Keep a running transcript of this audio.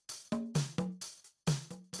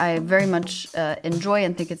I very much enjoy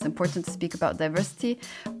and think it's important to speak about diversity,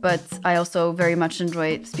 but I also very much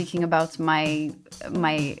enjoy speaking about my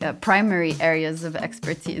primary areas of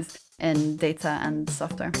expertise in data and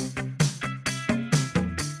software.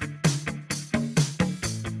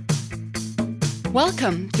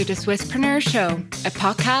 Welcome to the Swisspreneur Show, a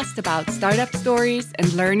podcast about startup stories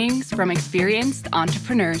and learnings from experienced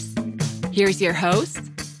entrepreneurs. Here's your host,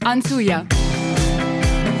 Ansuya.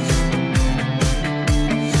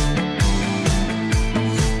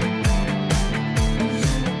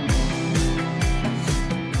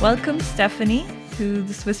 Welcome, Stephanie, to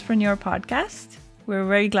the Swisspreneur podcast. We're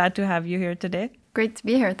very glad to have you here today. Great to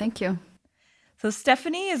be here. Thank you. So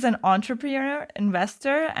Stephanie is an entrepreneur,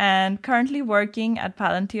 investor, and currently working at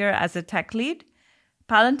Palantir as a tech lead.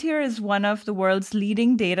 Palantir is one of the world's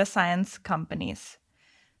leading data science companies.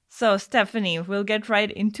 So Stephanie, we'll get right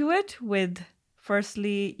into it with,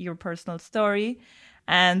 firstly, your personal story.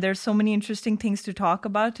 And there's so many interesting things to talk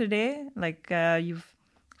about today. Like you've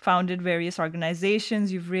founded various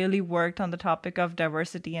organizations. You've really worked on the topic of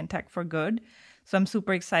diversity and tech for good. So I'm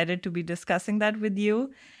super excited to be discussing that with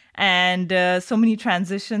you. And so many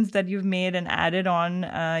transitions that you've made and added on,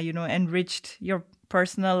 enriched your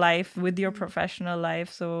personal life with your professional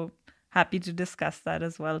life. So happy to discuss that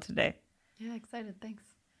as well today. Yeah, excited. Thanks.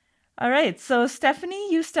 All right. So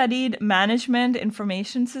Stephanie, you studied management,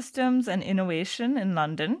 information systems, and innovation in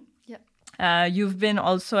London. Yeah. You've been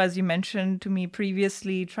also, as you mentioned to me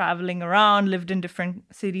previously, traveling around, lived in different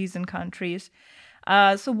cities and countries.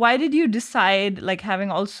 So why did you decide, like having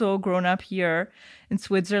also grown up here in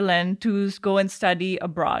Switzerland, to go and study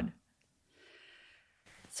abroad?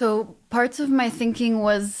 So part of my thinking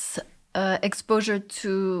was exposure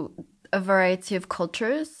to a variety of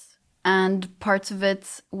cultures, and part of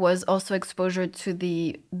it was also exposure to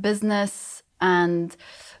the business and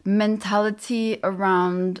mentality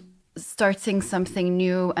around starting something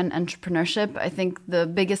new and entrepreneurship. I think the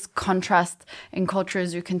biggest contrast in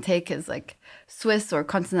cultures you can take is like Swiss or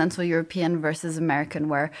continental European versus American,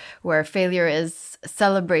 where failure is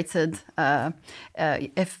celebrated,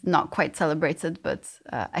 if not quite celebrated, but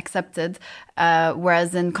accepted.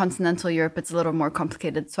 Whereas in continental Europe, it's a little more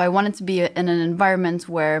complicated. So I wanted to be in an environment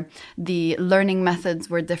where the learning methods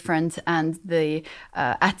were different and the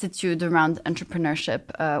attitude around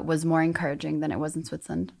entrepreneurship was more encouraging than it was in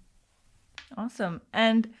Switzerland. Awesome.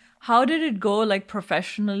 And how did it go, like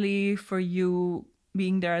professionally, for you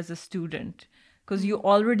being there as a student? Because you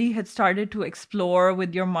already had started to explore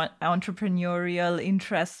with your entrepreneurial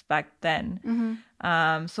interests back then.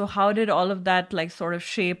 Mm-hmm. So how did all of that like sort of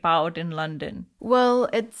shape out in London? Well,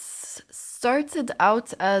 it started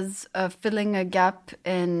out as filling a gap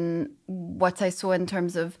in what I saw in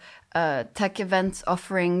terms of tech events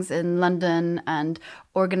offerings in London and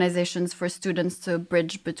organizations for students to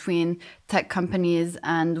bridge between tech companies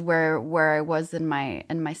and where I was in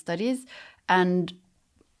my studies, and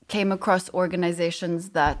came across organizations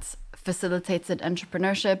that facilitated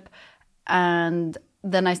entrepreneurship. And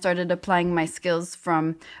then I started applying my skills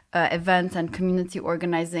from event and community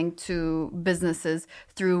organizing to businesses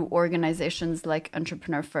through organizations like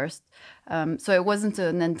Entrepreneur First. So it wasn't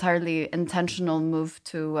an entirely intentional move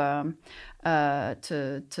to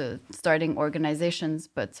starting organizations,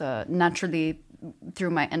 but naturally through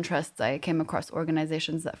my interests, I came across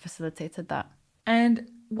organizations that facilitated that. And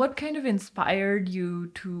what kind of inspired you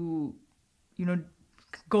to,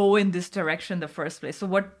 go in this direction in the first place? So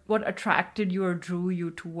what attracted you or drew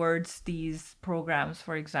you towards these programs,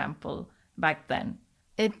 for example, back then?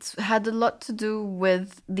 It had a lot to do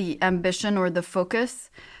with the ambition or the focus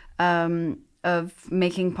of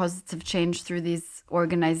making positive change through these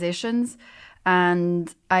organizations.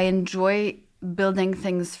 And I enjoy building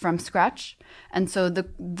things from scratch. And so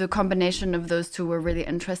the combination of those two were really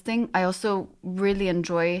interesting. I also really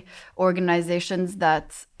enjoy organizations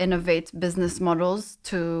that innovate business models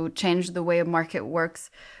to change the way a market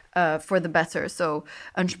works for the better. So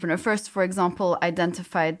Entrepreneur First, for example,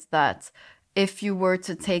 identified that if you were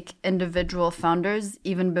to take individual founders,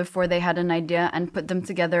 even before they had an idea, and put them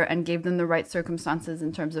together and gave them the right circumstances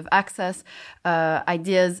in terms of access,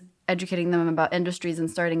 ideas, educating them about industries and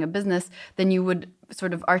starting a business, then you would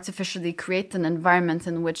sort of artificially create an environment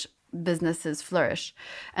in which businesses flourish.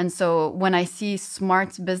 And so when I see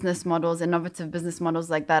smart business models, innovative business models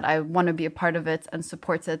like that, I want to be a part of it and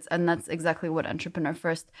support it. And that's exactly what Entrepreneur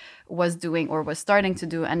First was doing, or was starting to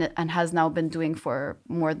do, and has now been doing for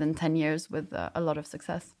more than 10 years with a lot of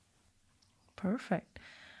success. Perfect.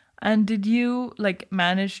 And did you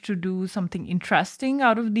manage to do something interesting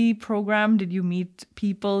out of the program? Did you meet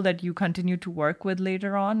people that you continue to work with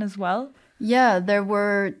later on as well? Yeah, there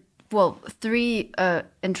were well, three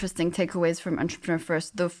interesting takeaways from Entrepreneur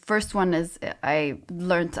First. The first one is I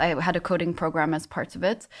had a coding program as part of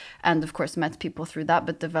it, and of course met people through that,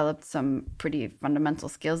 but developed some pretty fundamental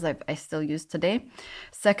skills I still use today.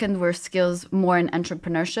 Second were skills more in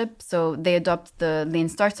entrepreneurship. So they adopt the lean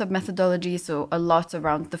startup methodology, so a lot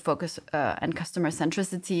around the focus and customer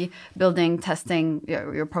centricity, building, testing.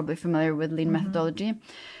 You're probably familiar with lean methodology.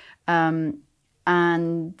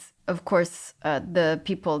 And of course, the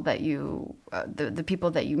people that you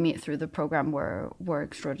meet through the program were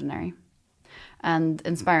extraordinary and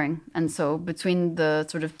inspiring. And so between the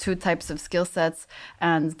sort of two types of skill sets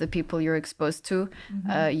and the people you're exposed to,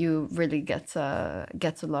 you really get a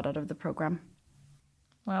lot out of the program.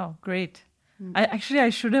 Wow, great. I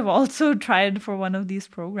should have also tried for one of these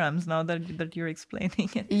programs now that you're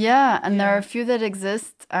explaining it. Yeah, and there are a few that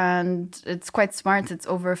exist, and it's quite smart. It's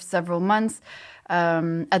over several months.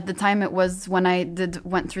 At the time, it was when I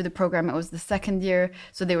went through the program, it was the second year,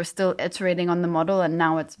 so they were still iterating on the model, and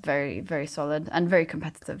now it's very, very solid and very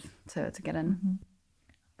competitive to get in.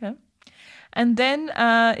 Okay. And then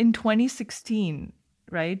in 2016,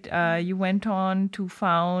 right, you went on to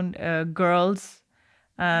found Girls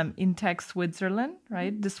in Tech Switzerland,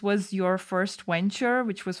 right? This was your first venture,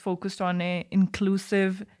 which was focused on an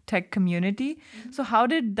inclusive tech community. So how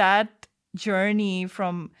did that journey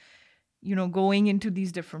from, going into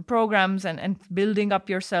these different programs and building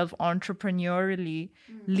up yourself entrepreneurially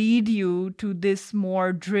lead you to this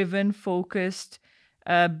more driven, focused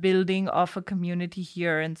building of a community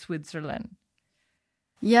here in Switzerland?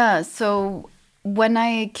 Yeah, so when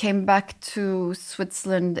I came back to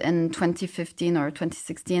Switzerland in 2015 or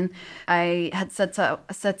 2016, I had set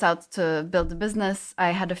out to build a business. I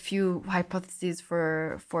had a few hypotheses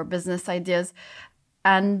for business ideas,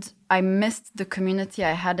 and I missed the community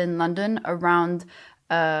I had in London around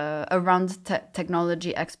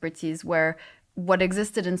technology expertise, where what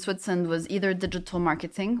existed in Switzerland was either digital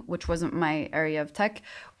marketing, which wasn't my area of tech,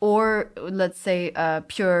 or let's say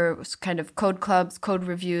pure kind of code clubs, code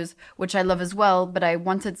reviews, which I love as well. But I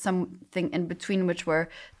wanted something in between, which were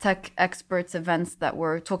tech experts events that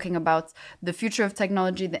were talking about the future of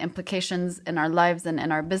technology, the implications in our lives and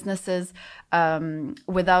in our businesses,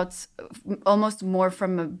 without almost more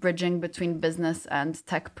from a bridging between business and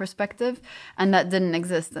tech perspective. And that didn't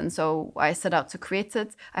exist. And so I set out to create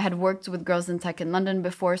it. I had worked with Girls in Tech in London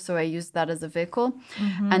before, so I used that as a vehicle.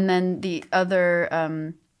 And then the other...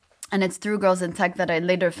 and it's through Girls in Tech that I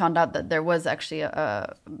later found out that there was actually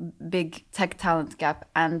a big tech talent gap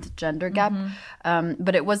and gender gap,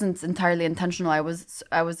 but it wasn't entirely intentional. I was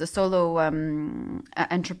a solo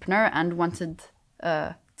entrepreneur and wanted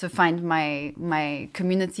to find my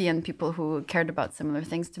community and people who cared about similar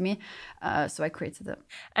things to me. So I created it.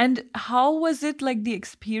 And how was it like the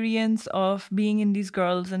experience of being in these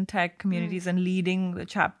Girls in Tech communities and leading the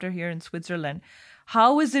chapter here in Switzerland?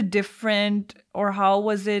 How is it different, or how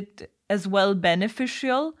was it as well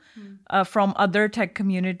beneficial from other tech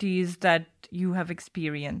communities that you have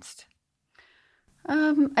experienced?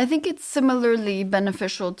 I think it's similarly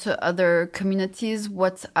beneficial to other communities.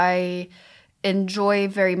 What I enjoy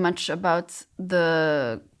very much about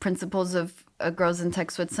the principles of Girls in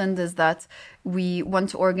Tech Switzerland is that we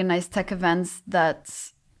want to organize tech events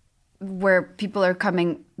where people are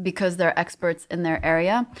coming because they're experts in their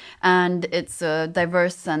area, and it's a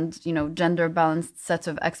diverse and gender balanced set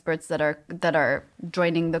of experts that are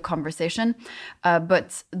joining the conversation.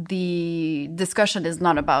 But the discussion is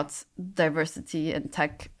not about diversity in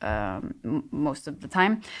tech most of the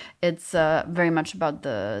time. It's very much about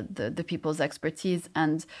the people's expertise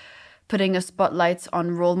and putting a spotlight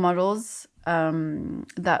on role models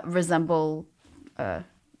that resemble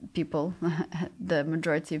people, the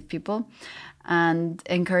majority of people, and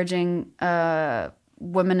encouraging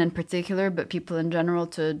women in particular, but people in general,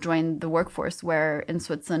 to join the workforce, where in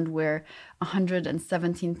Switzerland we're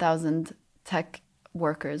 117,000 tech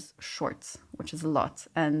workers short, which is a lot.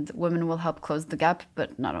 And women will help close the gap,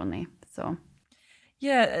 but not only. So...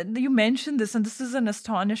 Yeah, you mentioned this, and this is an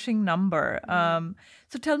astonishing number.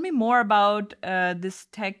 So tell me more about this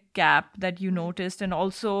tech gap that you noticed, and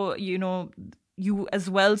also, you as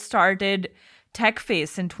well started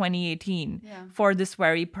TechFace in 2018 for this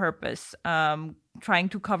very purpose, trying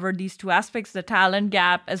to cover these two aspects, the talent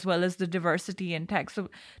gap as well as the diversity in tech. So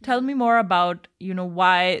tell me more about,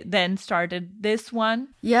 why then started this one.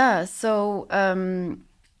 Yeah, so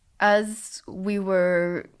as we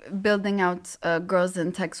were building out Girls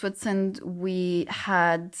in Tech Switzerland, we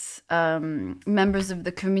had members of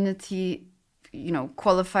the community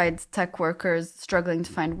qualified tech workers struggling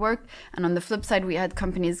to find work. And on the flip side, we had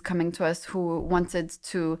companies coming to us who wanted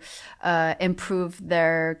to improve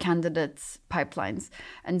their candidates' pipelines.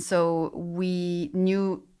 And so we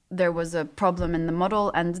knew there was a problem in the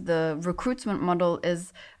model, and the recruitment model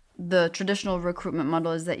is the traditional recruitment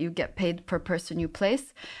model is that you get paid per person you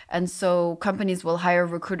place. And so companies will hire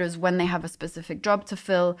recruiters when they have a specific job to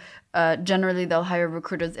fill. Generally, they'll hire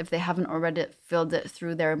recruiters if they haven't already filled it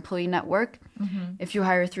through their employee network. Mm-hmm. If you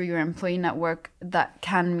hire through your employee network, that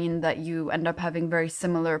can mean that you end up having very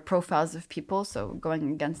similar profiles of people, so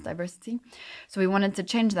going against diversity. So we wanted to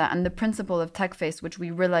change that. And the principle of TechFace, which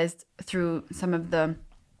we realized through some of the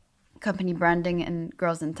company branding in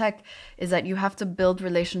Girls in Tech, is that you have to build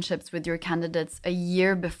relationships with your candidates a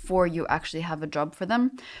year before you actually have a job for them.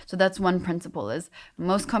 So that's one principle. Is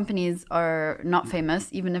most companies are not famous,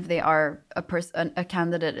 even if they are a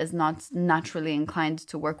candidate is not naturally inclined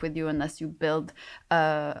to work with you unless you build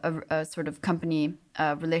a sort of company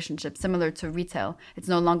relationship similar to retail. It's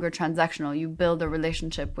no longer transactional. You build a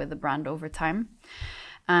relationship with a brand over time.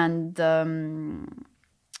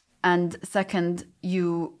 And second,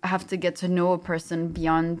 you have to get to know a person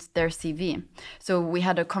beyond their CV. So we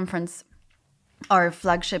had a conference, our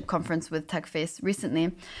flagship conference with TechFace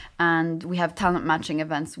recently, and we have talent matching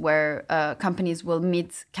events where companies will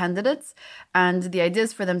meet candidates, and the idea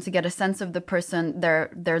is for them to get a sense of the person,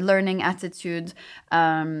 their learning attitude,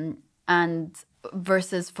 and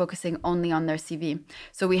versus focusing only on their CV.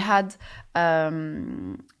 So we've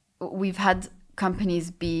had companies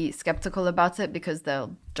be skeptical about it because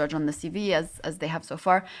they'll judge on the CV as they have so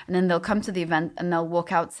far. And then they'll come to the event and they'll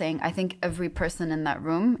walk out saying, I think every person in that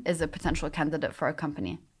room is a potential candidate for our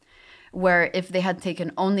company. Where if they had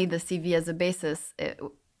taken only the CV as a basis,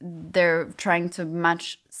 they're trying to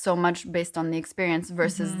match so much based on the experience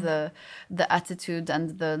versus the attitude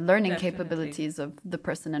and the learning capabilities of the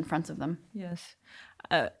person in front of them. Yes.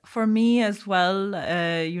 For me as well,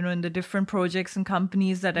 in the different projects and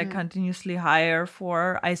companies that I continuously hire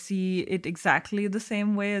for, I see it exactly the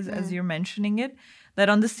same way as you're mentioning it. That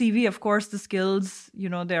on the CV, of course, the skills,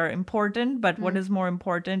 they're important, but what is more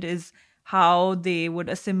important is how they would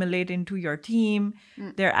assimilate into your team,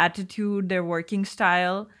 their attitude, their working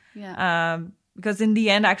style. Yeah. Because in the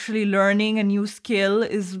end, actually learning a new skill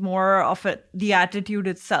is more of the attitude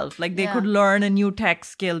itself. Like they could learn a new tech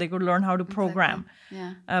skill, they could learn how to program. Exactly.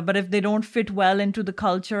 Yeah. But if they don't fit well into the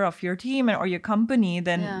culture of your team or your company,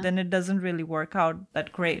 then it doesn't really work out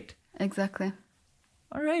that great. Exactly.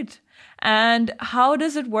 All right. And how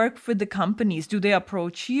does it work with the companies? Do they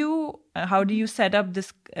approach you? How do you set up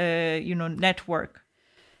this, network?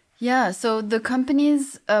 Yeah, so the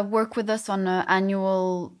companies work with us on an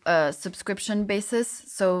annual subscription basis.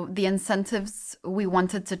 So the incentives we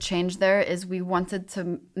wanted to change there is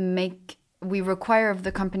we require of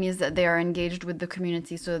the companies that they are engaged with the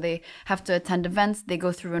community. So they have to attend events, they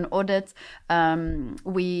go through an audit.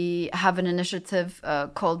 We have an initiative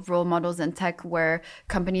called Role Models in Tech where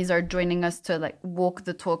companies are joining us to walk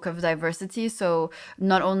the talk of diversity. So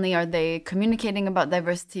not only are they communicating about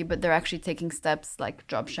diversity, but they're actually taking steps like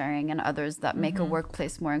job sharing and others that make a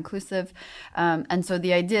workplace more inclusive. And so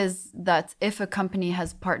the idea is that if a company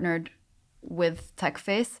has partnered with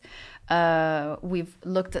TechFace, we've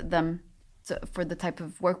looked at them for the type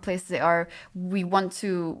of workplace they are. We want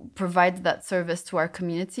to provide that service to our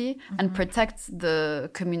community and protect the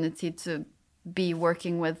community to be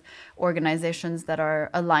working with organizations that are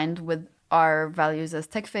aligned with our values as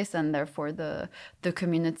TechFace and therefore the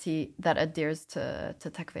community that adheres to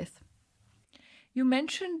TechFace. You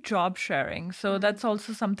mentioned job sharing. So that's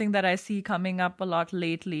also something that I see coming up a lot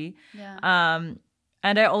lately. Yeah.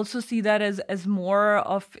 And I also see that as more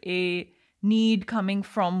of a need coming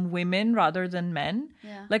from women rather than men.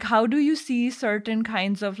 Yeah. Like, how do you see certain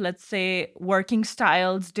kinds of, let's say, working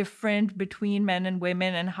styles different between men and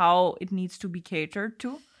women and how it needs to be catered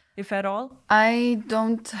to, if at all? I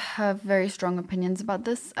don't have very strong opinions about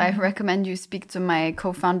this. I recommend you speak to my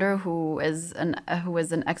co-founder, who is an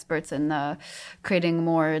expert in creating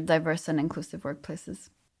more diverse and inclusive workplaces.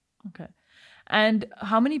 Okay. And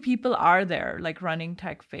how many people are there, running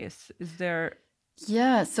TechFace? Is there...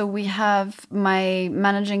 Yeah, so we have my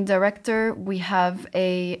managing director, we have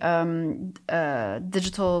a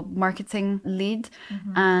digital marketing lead,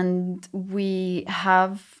 and we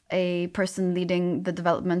have a person leading the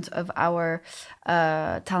development of our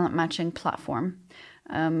talent matching platform,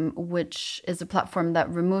 which is a platform that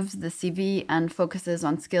removes the CV and focuses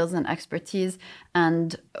on skills and expertise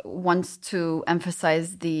and wants to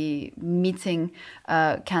emphasize the meeting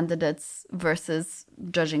candidates versus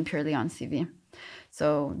judging purely on CV.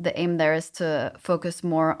 So the aim there is to focus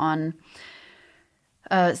more on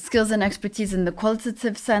skills and expertise in the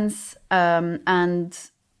qualitative sense, and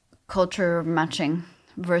culture matching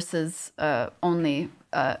versus only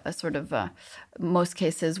a sort of most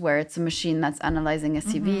cases where it's a machine that's analyzing a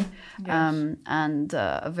CV, and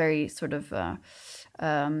a very sort of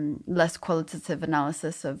less qualitative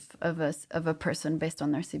analysis of a person based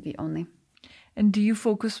on their CV only. And do you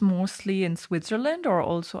focus mostly in Switzerland or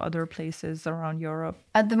also other places around Europe?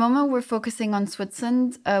 At the moment, we're focusing on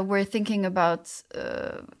Switzerland. We're thinking about,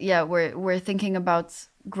 we're thinking about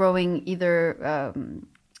growing either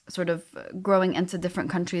sort of growing into different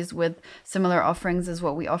countries with similar offerings as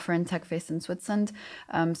what we offer in TechFace in Switzerland.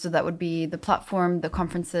 So that would be the platform, the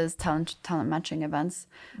conferences, talent matching events,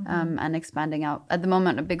 and expanding out. At the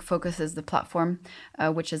moment, a big focus is the platform,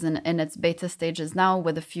 which is in its beta stages now,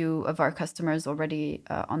 with a few of our customers already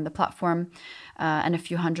on the platform, and a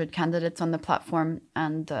few hundred candidates on the platform.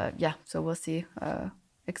 And so we'll see.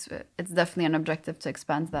 It's definitely an objective to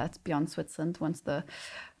expand that beyond Switzerland once the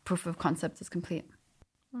proof of concept is complete.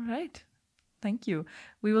 All right. Thank you.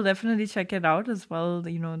 We will definitely check it out as well.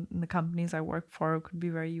 You know, the companies I work for could be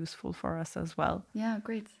very useful for us as well. Yeah,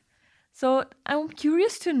 great. So I'm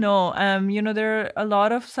curious to know, there are a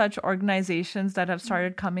lot of such organizations that have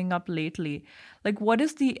started coming up lately. Like, what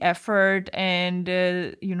is the effort and,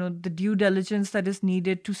 the due diligence that is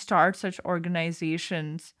needed to start such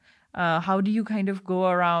organizations? How do you kind of go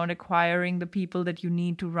around acquiring the people that you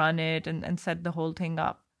need to run it and set the whole thing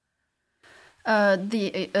up?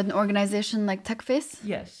 An organization like TechFace?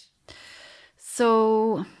 Yes.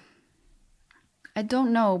 So I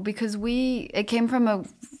don't know, because it came from a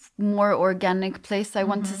more organic place, I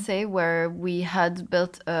want to say, where we had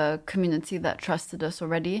built a community that trusted us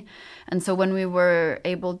already. And so when we were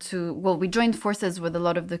able to, we joined forces with a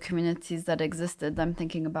lot of the communities that existed. I'm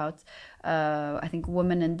thinking about, I think,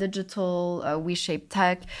 Women in Digital, We Shape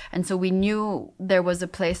Tech. And so we knew there was a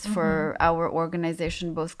place for our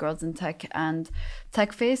organization, both Girls in Tech and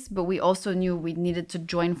TechFace, but we also knew we needed to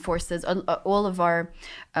join forces. All of our,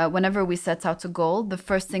 whenever we set out a goal, the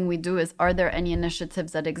first thing we do is, are there any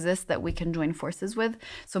initiatives that exist that we can join forces with?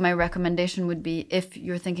 So my recommendation would be, if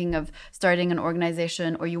you're thinking of starting an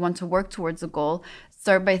organization or you want to work towards a goal,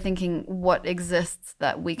 start by thinking what exists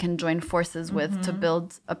that we can join forces with to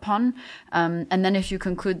build upon. And then if you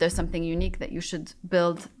conclude there's something unique that you should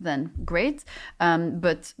build, then great.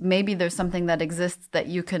 But maybe there's something that exists that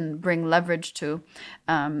you can bring leverage to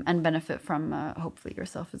and benefit from, hopefully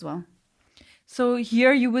yourself as well. So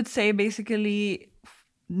here you would say basically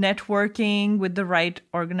networking with the right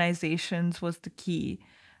organizations was the key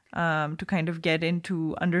to kind of get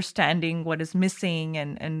into understanding what is missing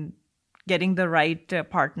and getting the right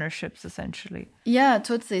partnerships, essentially. Yeah,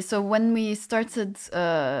 totally. So when we started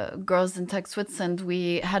Girls in Tech Switzerland,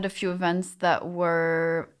 we had a few events that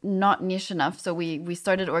were not niche enough. So we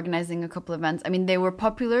started organizing a couple of events. I mean, they were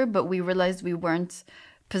popular, but we realized we weren't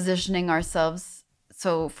positioning ourselves.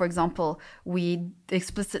 So, for example, we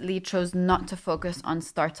explicitly chose not to focus on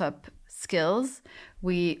startup skills.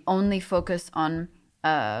 We only focus on,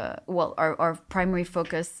 our primary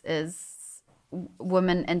focus is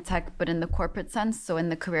women in tech, but in the corporate sense, so in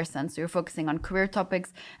the career sense. So you're focusing on career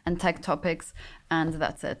topics and tech topics, and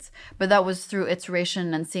that's it. But that was through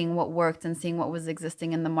iteration and seeing what worked and seeing what was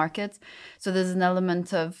existing in the market. So there's an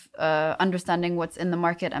element of understanding what's in the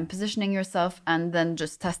market and positioning yourself, and then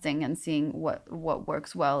just testing and seeing what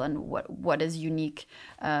works well and what is unique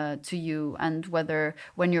to you, and whether,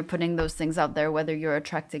 when you're putting those things out there, whether you're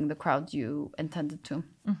attracting the crowd you intended to.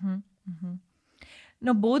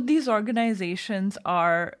 Now, both these organizations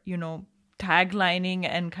are, taglining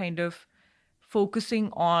and kind of focusing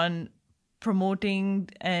on promoting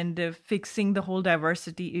and fixing the whole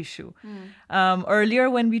diversity issue. Earlier,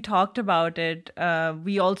 when we talked about it,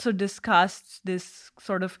 we also discussed this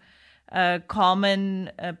sort of common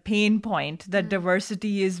pain point that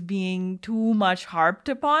diversity is being too much harped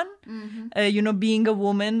upon. Being a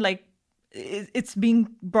woman, like, it's being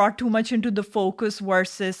brought too much into the focus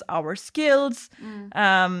versus our skills.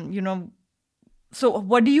 So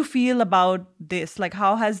what do you feel about this? Like,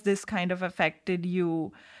 how has this kind of affected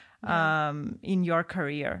you in your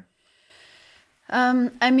career?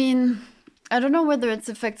 I mean, I don't know whether it's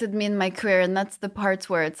affected me in my career, and that's the part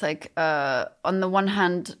where it's like, on the one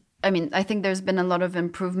hand, I mean, I think there's been a lot of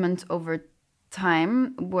improvement over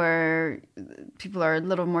time where people are a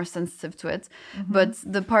little more sensitive to it. But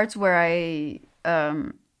the part where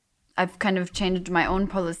I've kind of changed my own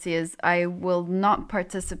policy is I will not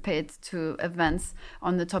participate to events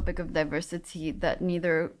on the topic of diversity that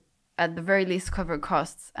neither, at the very least, cover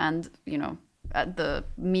costs and, at the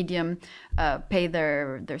medium pay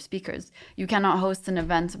their speakers. You cannot host an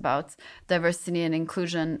event about diversity and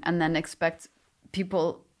inclusion and then expect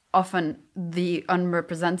people, often the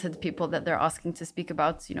unrepresented people that they're asking to speak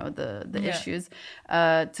about, you know, the issues,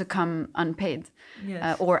 to come unpaid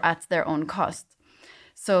or at their own cost.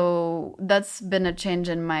 So that's been a change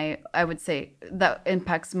in I would say that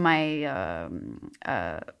impacts my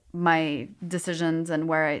my decisions and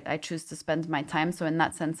where I choose to spend my time. So in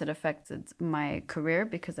that sense, it affected my career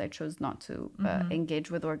because I chose not to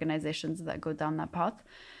engage with organizations that go down that path.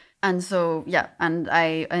 And so, yeah, and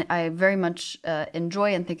I very much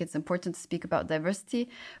enjoy and think it's important to speak about diversity,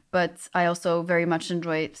 but I also very much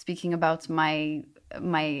enjoy speaking about my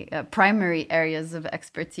primary areas of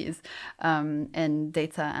expertise in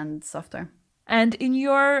data and software. And in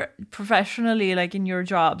your professionally, like in your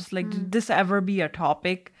jobs, like did this ever be a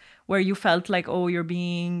topic where you felt like, oh, you're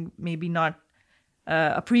being maybe not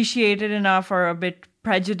appreciated enough or a bit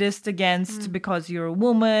prejudiced against because you're a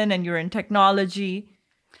woman and you're in technology?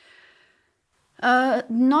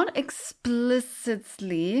 Not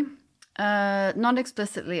explicitly. Not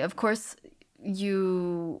explicitly. Of course,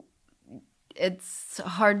 it's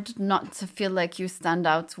hard not to feel like you stand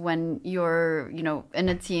out when you're, you know, in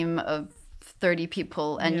a team of 30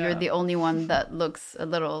 people and you're the only one that looks a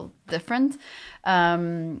little different.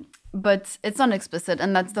 But it's not explicit,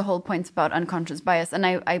 and that's the whole point about unconscious bias. And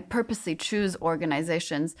I purposely choose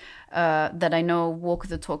organizations that I know walk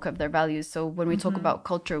the talk of their values. So when we talk about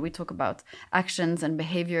culture, we talk about actions and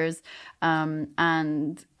behaviors,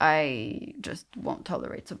 and I just won't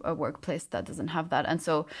tolerate a workplace that doesn't have that. And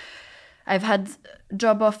so I've had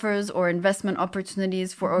job offers or investment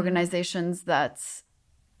opportunities for organizations that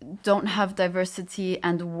don't have diversity,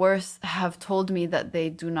 and worse, have told me that they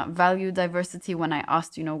do not value diversity when I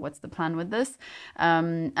asked, you know, what's the plan with this?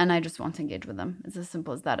 And I just won't engage with them. It's as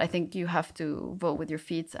simple as that. I think you have to vote with your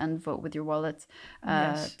feet and vote with your wallet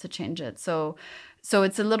to change it. So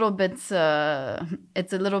it's a little bit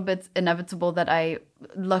inevitable that I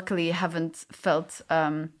luckily haven't felt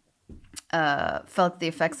the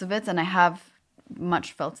effects of it, and I have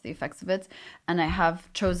much felt the effects of it, and I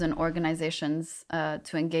have chosen organizations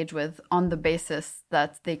to engage with on the basis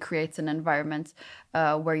that they create an environment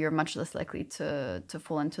where you're much less likely to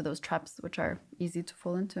fall into those traps, which are easy to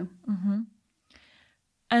fall into.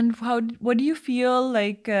 And what do you feel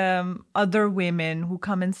like other women who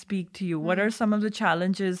come and speak to you, what are some of the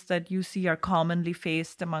challenges that you see are commonly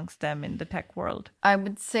faced amongst them in the tech world? I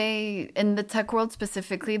would say in the tech world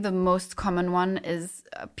specifically, the most common one is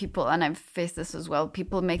people, and I've faced this as well,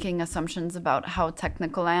 people making assumptions about how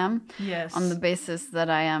technical I am on the basis that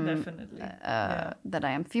I am that I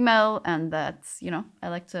am female and that, you know, I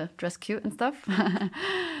like to dress cute and stuff.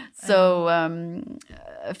 So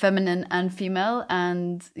feminine and female,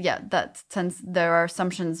 and there are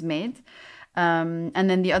assumptions made. And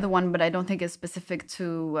then the other one, but I don't think is specific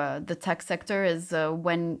to the tech sector, is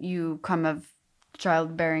when you come of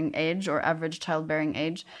childbearing age or average childbearing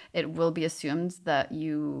age, it will be assumed that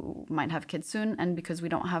you might have kids soon. And because we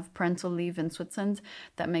don't have parental leave in Switzerland,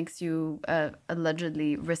 that makes you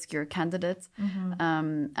allegedly riskier candidate.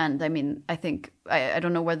 And I mean, I think, I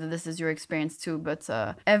don't know whether this is your experience too, but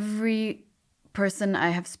every person I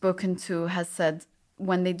have spoken to has said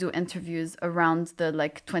when they do interviews around the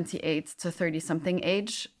like 28 to 30 something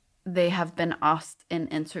age, they have been asked in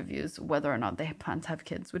interviews whether or not they plan to have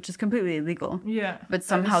kids, which is completely illegal. Yeah. But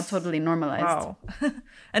somehow totally normalized. Wow.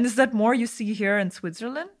 And is that more you see here in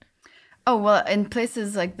Switzerland? Oh, well, in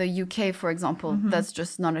places like the UK, for example, that's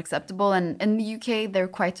just not acceptable. And in the UK, they're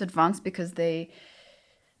quite advanced because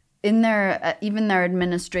in their even their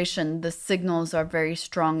administration, the signals are very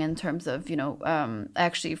strong in terms of, you know,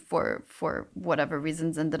 actually for whatever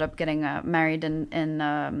reasons ended up getting married in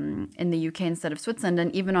the UK instead of Switzerland.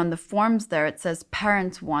 And even on the forms there, it says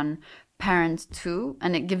parent 1, parent 2,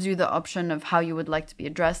 and it gives you the option of how you would like to be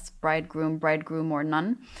addressed, bridegroom or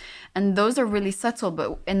none. And those are really subtle,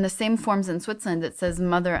 but in the same forms in Switzerland, it says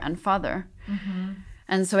mother and father.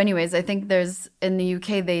 And so anyways, I think in the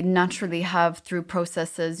UK, they naturally have through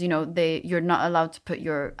processes, you know, you're not allowed to put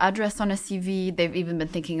your address on a CV. They've even been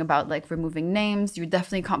thinking about like removing names. You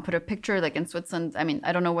definitely can't put a picture like in Switzerland. I mean,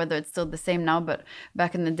 I don't know whether it's still the same now, but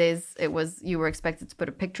back in the days, you were expected to put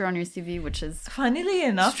a picture on your CV, which is funnily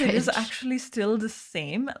enough, strange. It is actually still the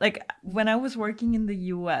same. Like when I was working in the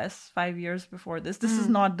US 5 years before this is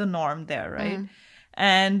not the norm there, right?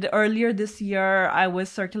 And earlier this year, I was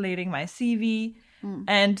circulating my CV.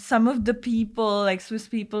 And some of the people, like Swiss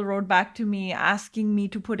people, wrote back to me asking me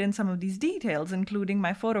to put in some of these details, including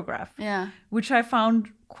my photograph. Yeah. Which I found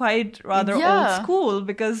quite rather Yeah. old school,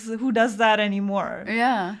 because who does that anymore?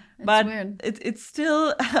 Yeah. It's But weird. it's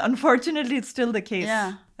still, unfortunately, it's still the case.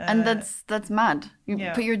 Yeah. And that's mad. You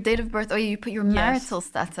yeah. put your date of birth, you put your marital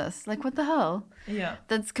status. Like, what the hell? Yeah.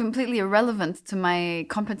 That's completely irrelevant to my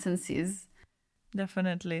competencies.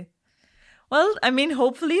 Definitely. Well, I mean,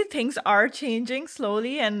 hopefully things are changing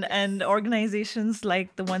slowly, and organizations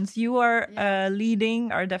like the ones you are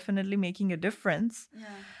leading are definitely making a difference.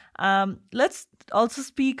 Yeah. Let's also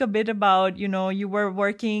speak a bit about, you were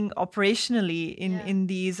working operationally in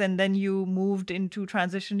these, and then you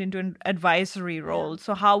transitioned into an advisory role.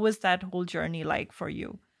 So how was that whole journey like for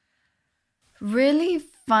you? Really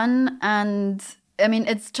fun, and I mean,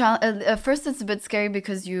 at first it's a bit scary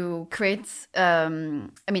because you create.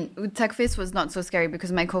 TechFace was not so scary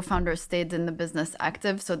because my co-founder stayed in the business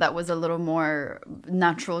active, so that was a little more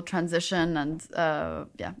natural transition and a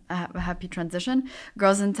happy transition.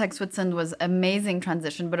 Girls in Tech Switzerland was amazing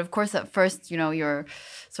transition, but of course at first, you're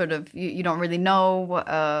sort of you don't really know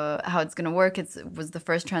how it's going to work. It was the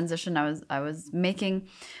first transition I was making,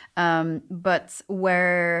 but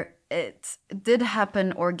where it did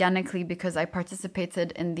happen organically because I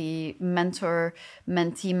participated in the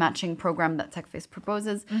mentor-mentee matching program that TechFace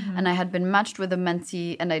proposes. And I had been matched with a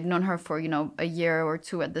mentee, and I'd known her for, a year or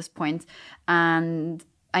two at this point. And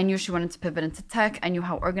I knew she wanted to pivot into tech. I knew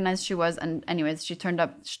how organized she was. And anyways, she turned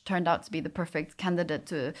out to be the perfect candidate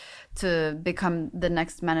to become the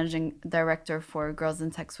next managing director for Girls in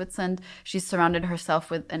Tech Switzerland. She surrounded herself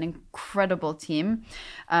with an incredible team.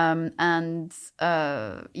 And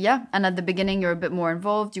at the beginning, you're a bit more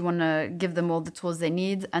involved. You want to give them all the tools they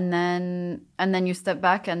need. And then you step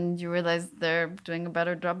back and you realize they're doing a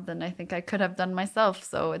better job than I think I could have done myself.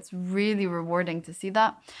 So it's really rewarding to see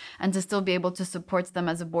that and to still be able to support them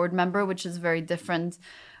as a board member, which is a very different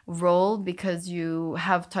role because you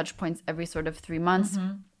have touch points every sort of 3 months.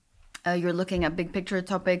 You're looking at big picture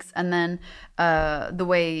topics, and then the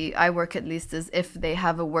way I work at least is if they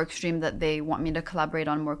have a work stream that they want me to collaborate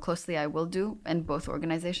on more closely, I will do in both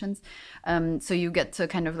organizations. So you get to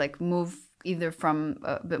kind of like move either from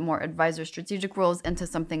a bit more advisor strategic roles into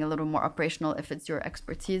something a little more operational if it's your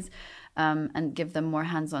expertise, and give them more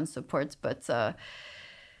hands-on support. But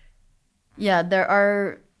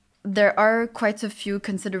there are quite a few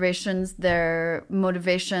considerations. Their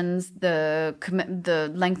motivations, the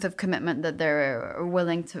length of commitment that they're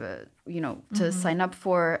willing to sign up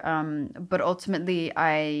for. But ultimately,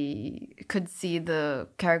 I could see the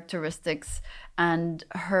characteristics and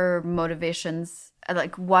her motivations,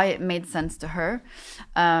 like why it made sense to her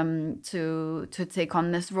to take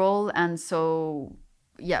on this role. And so,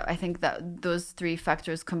 I think that those three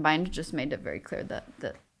factors combined just made it very clear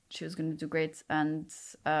that she was going to do great. And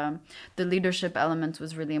the leadership element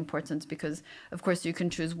was really important because, of course, you can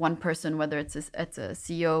choose one person, whether it's a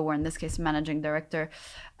CEO or in this case, managing director,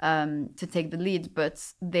 to take the lead.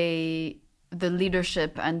 But the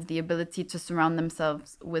leadership and the ability to surround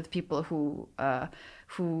themselves with people who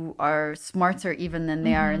are smarter even than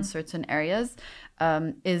they are in certain areas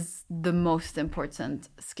is the most important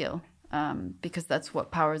skill. Because that's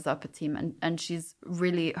what powers up a team. And she's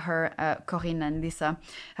really, Corinne and Lisa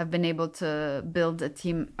have been able to build a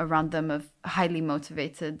team around them of highly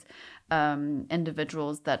motivated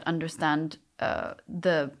individuals that understand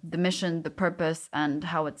the mission, the purpose, and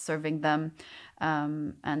how it's serving them.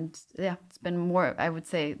 It's been more, I would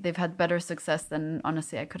say, they've had better success than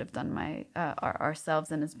honestly I could have done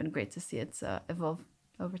ourselves. And it's been great to see it evolve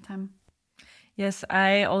over time. Yes,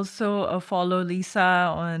 I also follow Lisa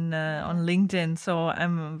on LinkedIn, so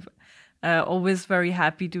I'm always very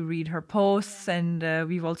happy to read her posts, and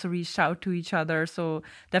we've also reached out to each other. So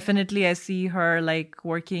definitely, I see her like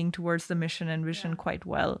working towards the mission and vision quite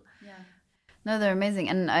well. No, they're amazing,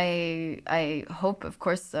 and I hope, of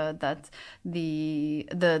course, that the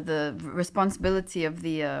responsibility of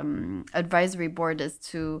the advisory board is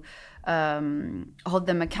to hold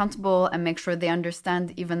them accountable and make sure they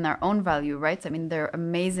understand even their own value, right? I mean, they're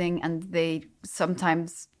amazing, and they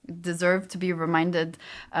sometimes deserve to be reminded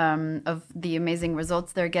of the amazing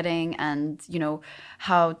results they're getting, and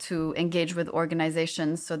how to engage with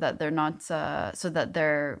organizations so that they're not so that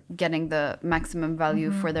they're getting the maximum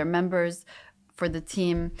value for their members, for the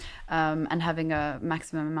team, and having a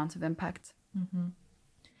maximum amount of impact.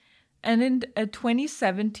 And in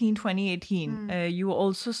 2017, 2018, you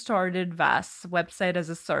also started VAS, Website as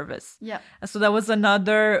a Service. Yeah. So that was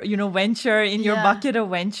another, venture in your bucket of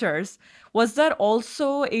ventures. Was that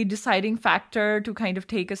also a deciding factor to kind of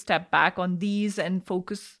take a step back on these and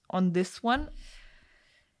focus on this one?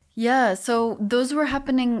 Yeah, so those were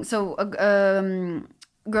happening. So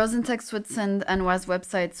Girls in Tech Switzerland and WAS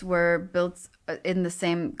websites were built in the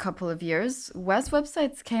same couple of years. WAS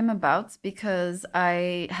websites came about because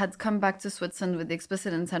I had come back to Switzerland with the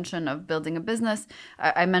explicit intention of building a business.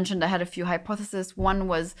 I mentioned I had a few hypotheses. One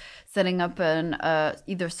was setting up an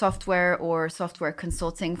either software or software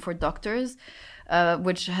consulting for doctors.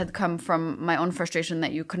 Which had come from my own frustration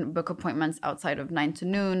that you couldn't book appointments outside of 9 to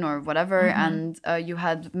noon or whatever. And you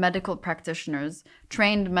had medical practitioners,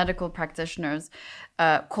 trained medical practitioners,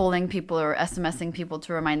 calling people or SMSing people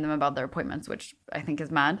to remind them about their appointments, which I think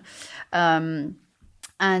is mad.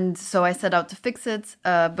 And so I set out to fix it.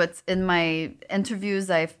 But in my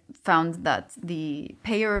interviews, I found that the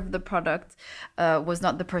payer of the product was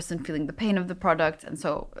not the person feeling the pain of the product. And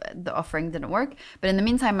so the offering didn't work. But in the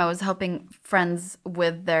meantime, I was helping friends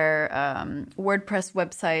with their WordPress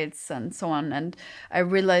websites and so on. And I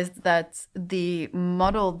realized that the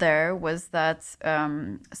model there was that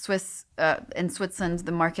in Switzerland,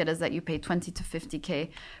 the market is that you pay 20 to 50K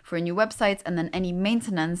for a new website. And then any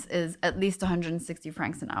maintenance is at least 160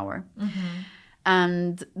 francs an hour.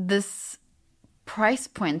 And this price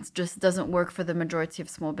point just doesn't work for the majority of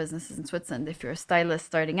small businesses in Switzerland. If you're a stylist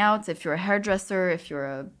starting out, if you're a hairdresser, if you're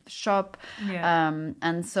a shop.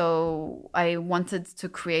 And so I wanted to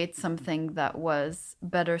create something that was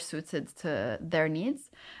better suited to their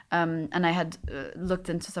needs. And I had looked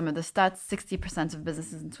into some of the stats. 60% of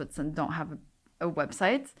businesses in Switzerland don't have a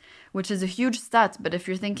website, which is a huge stat. But if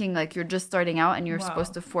you're thinking like you're just starting out and you're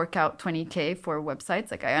supposed to fork out 20K for websites,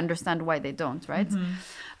 like I understand why they don't, right?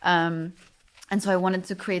 And so I wanted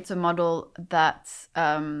to create a model that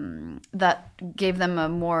that gave them a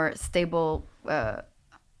more stable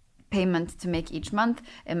payment to make each month.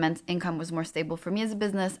 It meant income was more stable for me as a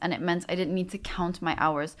business, and it meant I didn't need to count my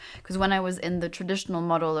hours. Because when I was in the traditional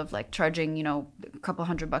model of like charging, you know, a couple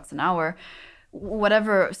 $100 an hour,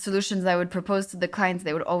 whatever solutions I would propose to the clients,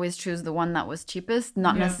 they would always choose the one that was cheapest,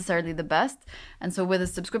 not necessarily the best. And so with a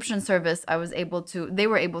subscription service, they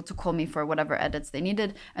were able to call me for whatever edits they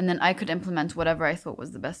needed, and then I could implement whatever I thought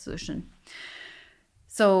was the best solution.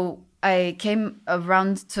 So I came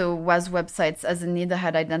around to WAS websites as a need I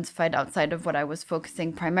had identified outside of what I was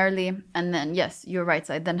focusing primarily. And then, yes, you're right.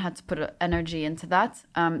 I then had to put energy into that.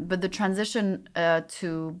 But the transition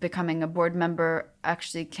to becoming a board member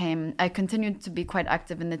actually I continued to be quite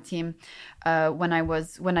active in the team when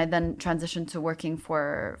I then transitioned to working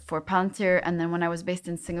for Palantir. And then when I was based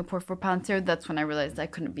in Singapore for Palantir, that's when I realized I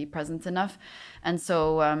couldn't be present enough. And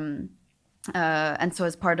so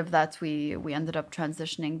as part of that, we ended up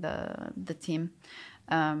transitioning the team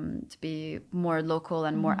to be more local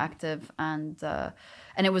and more active, and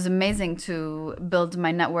it was amazing to build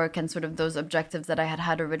my network and sort of those objectives that I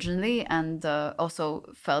had originally, and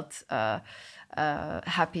also felt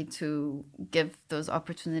happy to give those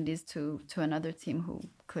opportunities to another team who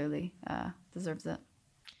clearly deserves it.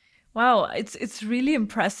 Wow, it's really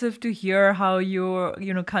impressive to hear how you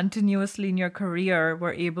continuously in your career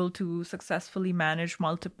were able to successfully manage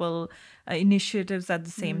multiple initiatives at the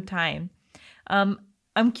same time.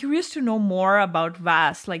 I'm curious to know more about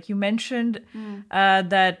WAS. Like you mentioned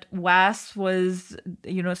that WAS was,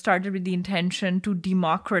 started with the intention to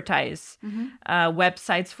democratize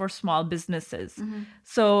websites for small businesses.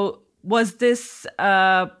 So was this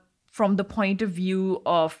from the point of view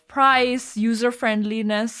of price,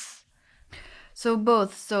 user-friendliness? So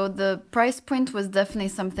both. So the price point was definitely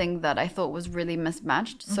something that I thought was really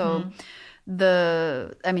mismatched. So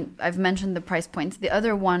I've mentioned the price point. The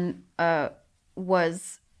other one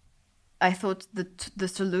was, I thought the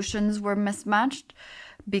solutions were mismatched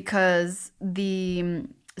because the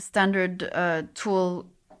standard tool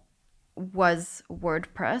was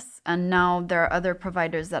WordPress, and now there are other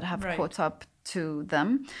providers that have caught up to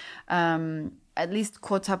them. At least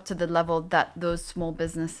caught up to the level that those small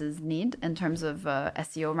businesses need in terms of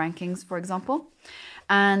SEO rankings, for example.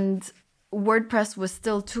 And WordPress was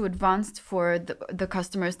still too advanced for the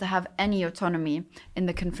customers to have any autonomy in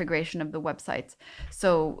the configuration of the website.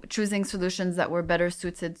 So choosing solutions that were better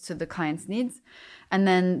suited to the client's needs. And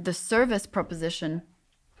then the service proposition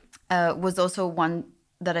was also one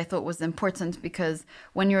that I thought was important, because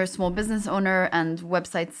when you're a small business owner and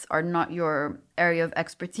websites are not your area of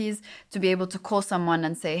expertise, to be able to call someone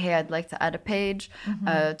and say, hey, I'd like to add a page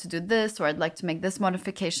to do this, or I'd like to make this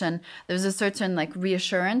modification. There's a certain like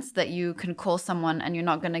reassurance that you can call someone and you're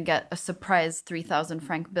not going to get a surprise 3,000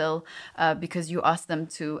 franc bill because you asked them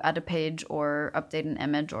to add a page or update an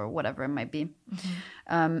image or whatever it might be.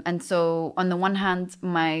 And so on the one hand,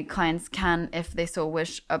 my clients can, if they so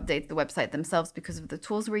wish, update the website themselves because of the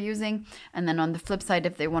tools we're using. And then on the flip side,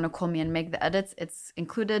 if they want to call me and make the edits, it's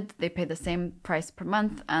included. They pay the same price per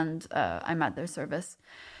month, and I'm at their service.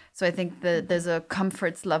 So I think that there's a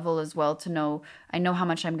comfort level as well to know, I know how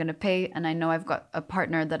much I'm going to pay, and I know I've got a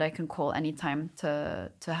partner that I can call anytime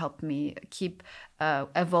to help me keep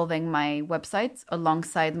evolving my website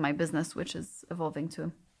alongside my business, which is evolving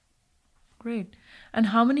too. Great. And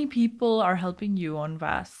how many people are helping you on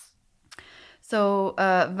VAS? So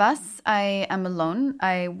VAS, I am alone.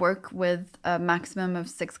 I work with a maximum of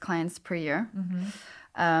 6 clients per year.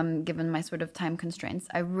 Given my sort of time constraints.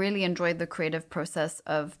 I really enjoyed the creative process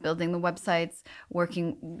of building the websites,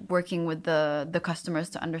 working with the customers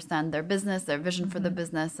to understand their business, their vision for the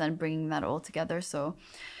business, and bringing that all together. So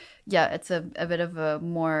yeah, it's a bit of a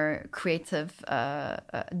more creative,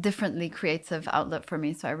 differently creative outlet for me.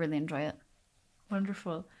 So I really enjoy it.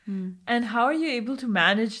 Wonderful. And how are you able to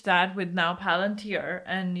manage that with now Palantir?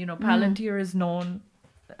 And, Palantir is known,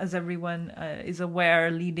 as everyone is aware,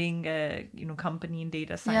 leading company in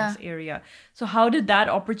data science area. So how did that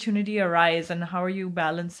opportunity arise, and how are you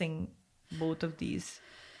balancing both of these?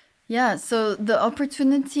 Yeah, so the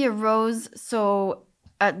opportunity arose. So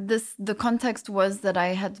the context was that I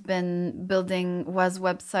had been building WAS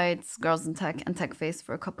websites, Girls in Tech and TechFace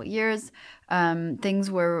for a couple of years. Things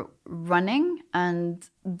were running, and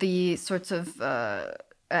the sorts of,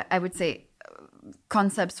 I would say,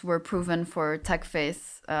 concepts were proven for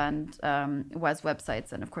TechFace and WAS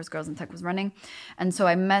websites, and of course Girls in Tech was running. And so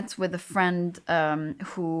I met with a friend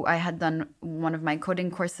who I had done one of my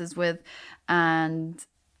coding courses with, and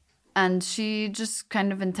she just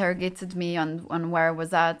kind of interrogated me on where I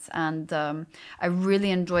was at, and I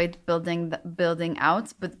really enjoyed building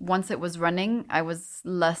out. But once it was running, I was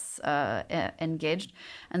less engaged.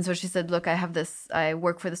 And so she said, "Look, I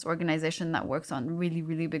work for this organization that works on really,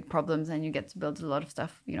 really big problems, and you get to build a lot of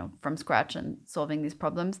stuff, from scratch and solving these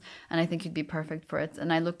problems. And I think you'd be perfect for it."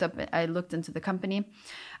 And I looked into the company.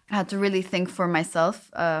 I had to really think for myself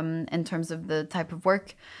in terms of the type of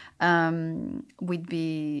work we'd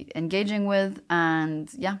be engaging with, and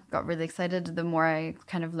got really excited the more I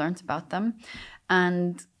kind of learned about them.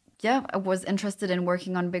 And I was interested in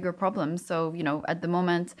working on bigger problems. So, at the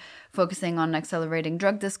moment, focusing on accelerating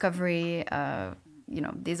drug discovery,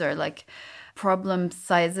 these are like problem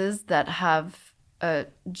sizes that have a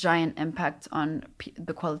giant impact on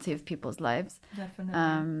the quality of people's lives. Definitely.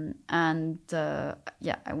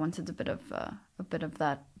 I wanted a bit of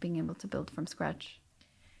that, being able to build from scratch.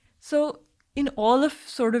 So in all of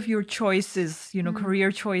sort of your choices,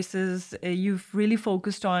 career choices, you've really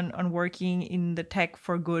focused on working in the tech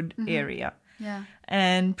for good area. Yeah.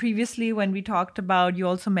 And previously when we talked about, you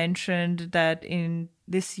also mentioned that in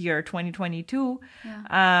this year, 2022,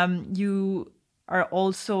 you are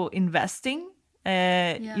also investing, through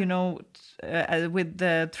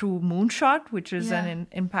Moonshot, which is an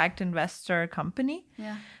impact investor company.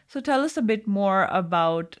 Yeah. So tell us a bit more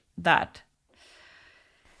about that.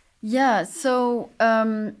 Yeah, so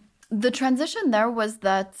the transition there was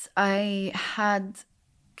that I had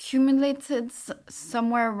accumulated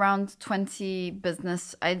somewhere around 20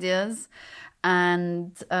 business ideas,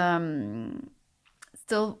 and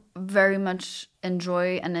still very much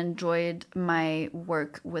enjoyed my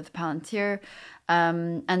work with Palantir.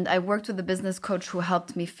 And I worked with a business coach who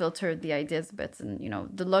helped me filter the ideas a bit. And,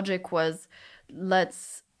 the logic was,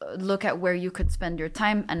 let's look at where you could spend your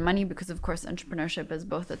time and money, because of course entrepreneurship is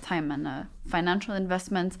both a time and a financial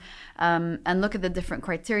investment, and look at the different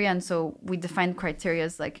criteria. And so we defined criteria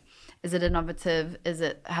as like, is it innovative? Is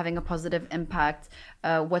it having a positive impact?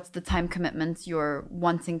 What's the time commitment you're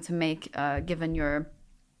wanting to make, given your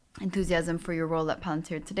enthusiasm for your role at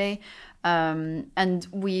Palantir today? And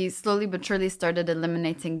we slowly but surely started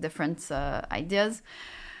eliminating different ideas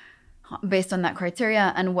based on that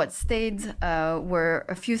criteria. And what stayed were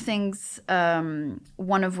a few things,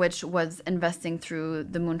 one of which was investing through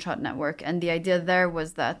the Moonshot Network. And the idea there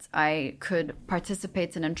was that I could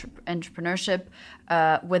participate in entrepreneurship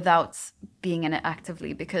without being in it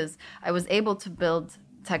actively, because I was able to build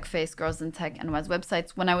TechFace, Girls in Tech, and WAS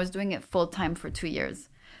websites when I was doing it full time for 2 years.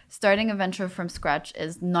 Starting a venture from scratch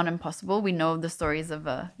is not impossible. We know the stories of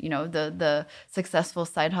the successful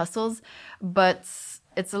side hustles, but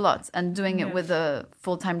it's a lot. And doing it with a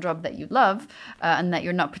full-time job that you love and that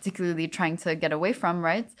you're not particularly trying to get away from,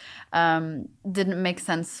 right, didn't make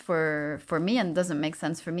sense for me, and doesn't make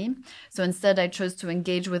sense for me. So instead, I chose to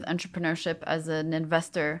engage with entrepreneurship as an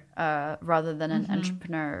investor rather than an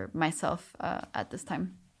entrepreneur myself at this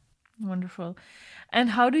time. Wonderful. And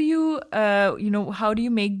how do you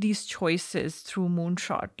make these choices through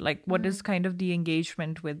Moonshot? Like, what is kind of the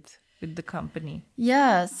engagement with with the company?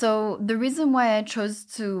 Yeah, so the reason why I chose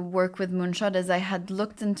to work with Moonshot is I had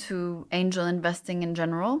looked into angel investing in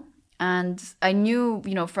general. And I knew,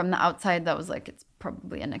 from the outside that was like, it's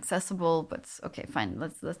probably inaccessible, but okay, fine,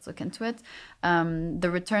 let's look into it. The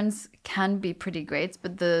returns can be pretty great,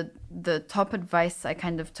 but the top advice I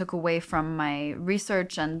kind of took away from my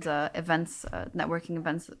research and networking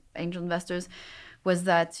events, angel investors, was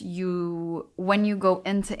that when you go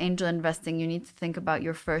into angel investing, you need to think about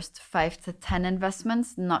your first 5 to 10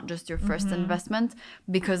 investments, not just your first investment,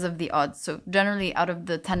 because of the odds. So generally, out of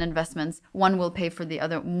the 10 investments, one will pay for the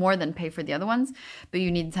other, more than pay for the other ones, but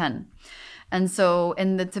you need 10. And so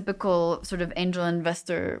in the typical sort of angel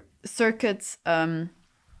investor circuits,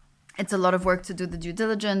 it's a lot of work to do the due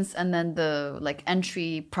diligence, and then the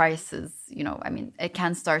entry price is, it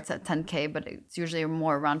can start at 10K, but it's usually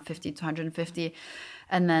more around 50 to 150.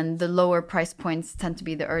 And then the lower price points tend to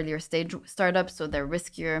be the earlier stage startups, so they're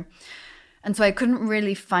riskier. And so I couldn't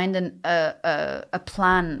really find a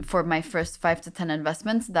plan for my first 5 to 10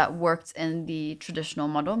 investments that worked in the traditional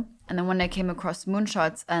model. And then when I came across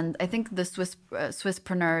Moonshots, and I think the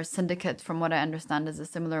Swisspreneur Syndicate, from what I understand, is a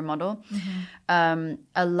similar model,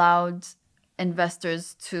 allowed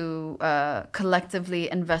investors to collectively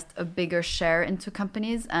invest a bigger share into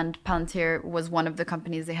companies. And Palantir was one of the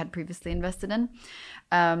companies they had previously invested in.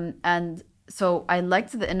 And so I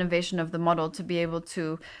liked the innovation of the model to be able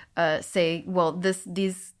to say, well,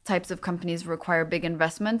 these types of companies require big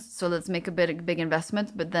investments, so let's make a big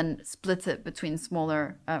investment, but then split it between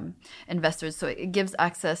smaller investors. So it gives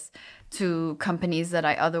access to companies that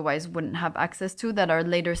I otherwise wouldn't have access to, that are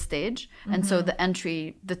later stage. And so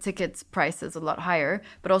the ticket price is a lot higher,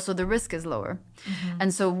 but also the risk is lower.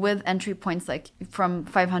 And so with entry points like from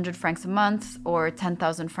 500 francs a month or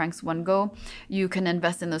 10,000 francs one go, you can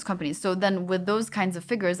invest in those companies. So then with those kinds of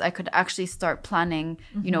figures, I could actually start planning,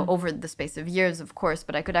 over the space of years, of course,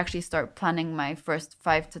 but I could actually start planning my first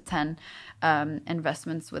 5 to 10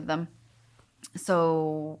 investments with them.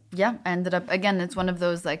 So yeah, I ended up, again, it's one of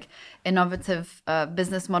those innovative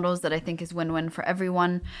business models that I think is win-win for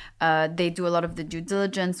everyone. They do a lot of the due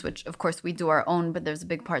diligence, which of course we do our own, but there's a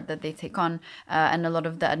big part that they take on, and a lot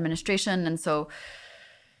of the administration. And so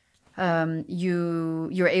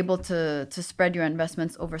you're able to spread your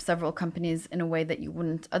investments over several companies in a way that you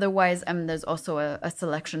wouldn't otherwise. And there's also a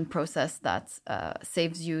selection process that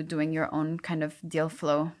saves you doing your own kind of deal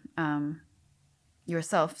flow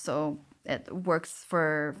yourself. So it works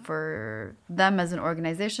for them as an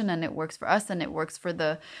organization, and it works for us, and it works for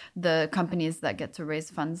the companies that get to raise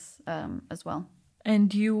funds as well.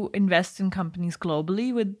 And you invest in companies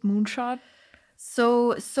globally with Moonshot?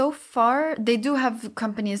 So far, they do have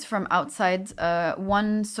companies from outside. Do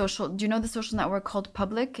you know the social network called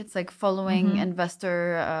Public? It's like following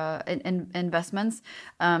investor investments.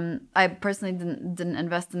 I personally didn't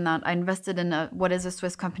invest in that. I invested in what is a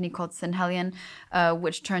Swiss company called Synhelion,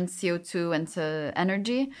 which turns CO2 into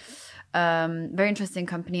energy. Very interesting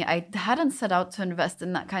company. I hadn't set out to invest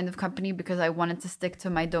in that kind of company because I wanted to stick to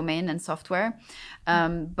my domain and software.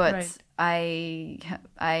 But right.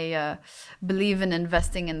 I believe in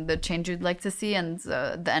investing in the change you'd like to see, and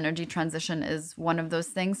the energy transition is one of those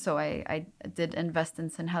things. So I did invest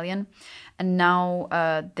in Synhelion, and now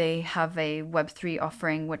they have a Web3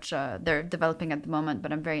 offering, which they're developing at the moment,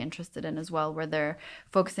 but I'm very interested in as well, where they're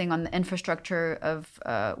focusing on the infrastructure of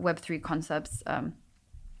Web3 concepts,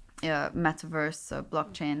 metaverse,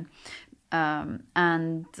 blockchain.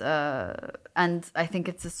 And I think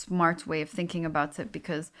it's a smart way of thinking about it,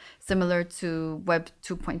 because similar to Web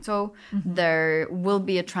 2.0, there will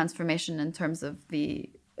be a transformation in terms of the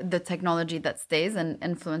technology that stays and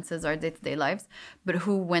influences our day-to-day lives. But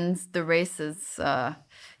who wins the race is,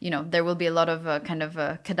 there will be a lot of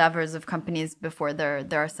cadavers of companies before there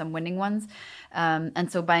are some winning ones. And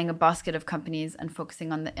so buying a basket of companies and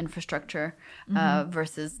focusing on the infrastructure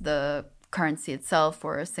versus the currency itself,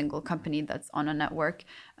 or a single company that's on a network,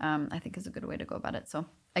 I think is a good way to go about it. So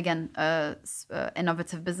again,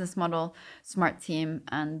 innovative business model, smart team,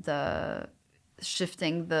 and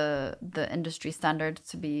shifting the industry standard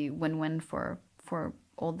to be win-win for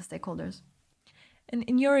all the stakeholders. And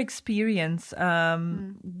in your experience,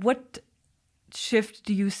 what shift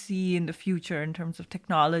do you see in the future in terms of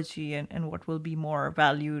technology, and what will be more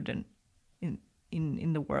valued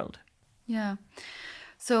in the world? Yeah.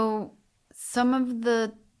 So some of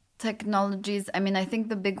the technologies, I think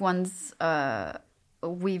the big ones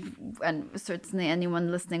and certainly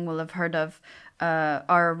anyone listening will have heard of,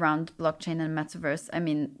 are around blockchain and metaverse. I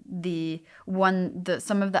mean,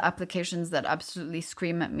 some of the applications that absolutely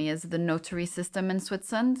scream at me is the notary system in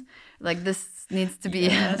Switzerland. Like, this needs to be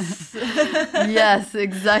Yes. yes,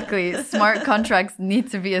 exactly. Smart contracts need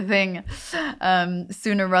to be a thing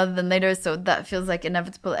sooner rather than later. So that feels like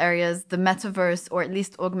inevitable areas. The metaverse, or at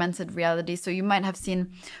least augmented reality. So you might have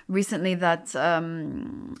seen recently that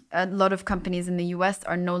a lot of companies in the US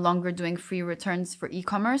are no longer doing free returns for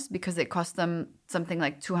e-commerce because it cost them something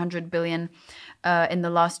like 200 billion in the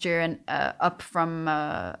last year, and up from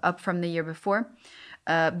the year before.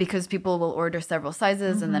 Because people will order several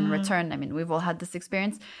sizes and then return. I mean, we've all had this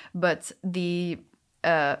experience. But the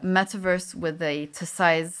metaverse with a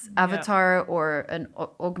to-size avatar or an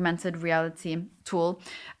augmented reality tool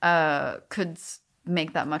could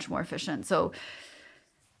make that much more efficient. So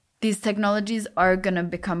these technologies are going to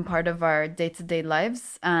become part of our day-to-day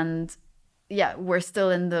lives. And yeah, we're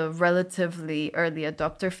still in the relatively early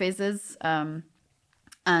adopter phases.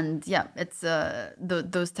 And yeah, it's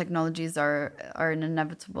those technologies are an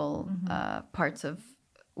inevitable part of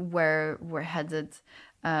where we're headed.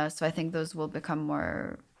 So I think those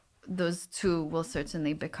two will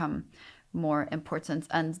certainly become more important.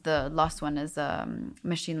 And the last one is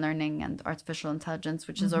machine learning and artificial intelligence,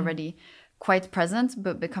 which is already quite present,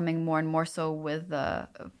 but becoming more and more so with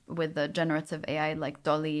the generative AI like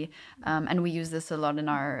DALL-E. And we use this a lot in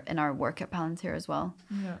our work at Palantir as well.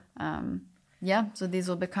 Yeah. So these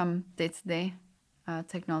will become day-to-day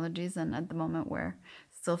technologies, and at the moment we're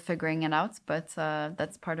still figuring it out, but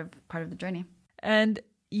that's part of the journey. And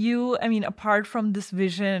you, I mean, apart from this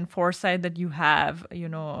vision and foresight that you have,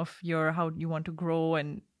 of how you want to grow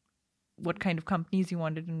and what kind of companies you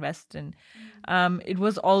wanted to invest in, it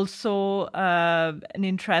was also an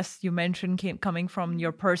interest you mentioned coming from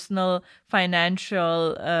your personal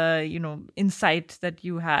financial, insight that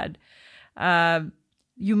you had.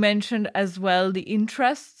 You mentioned as well the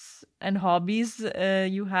interests and hobbies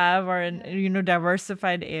you have are in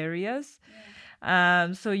diversified areas.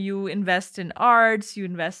 So you invest in arts, you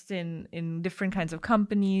invest in different kinds of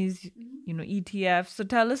companies, ETFs. So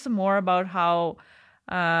tell us more about how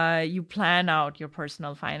you plan out your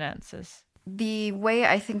personal finances. The way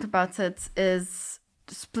I think about it is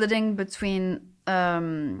splitting between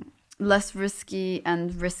less risky and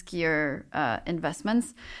riskier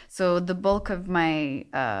investments. So the bulk of my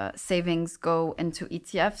savings go into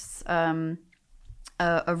ETFs.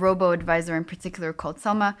 A robo-advisor in particular called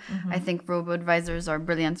Selma. I think robo-advisors are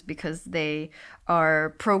brilliant because they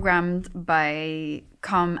are programmed by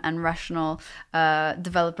calm and rational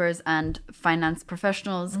developers and finance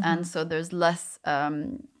professionals. And so there's less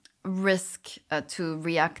risk to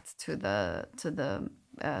react to the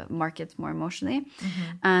market more emotionally.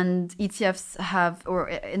 And ETFs or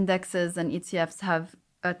indexes and ETFs have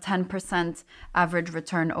a 10% average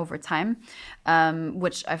return over time,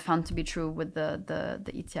 which I found to be true with the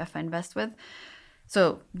ETF I invest with.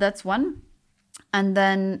 So that's one. And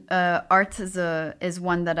then art is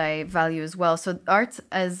one that I value as well. So art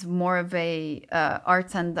is more of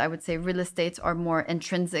art, and I would say real estate are more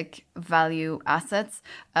intrinsic value assets.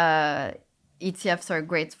 ETFs are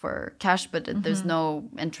great for cash, but there's no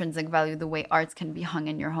intrinsic value the way art can be hung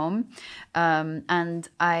in your home. And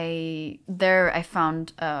I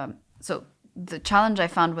found, so the challenge I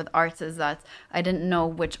found with art is that I didn't know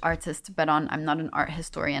which artist to bet on. I'm not an art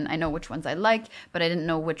historian. I know which ones I like, but I didn't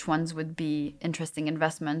know which ones would be interesting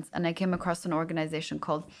investments. And I came across an organization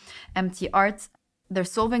called MT Art. They're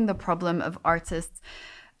solving the problem of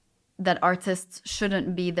that artists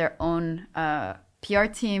shouldn't be their own PR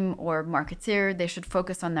team or marketeer. They should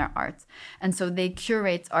focus on their art. And so they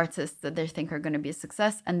curate artists that they think are going to be a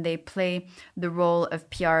success, and they play the role of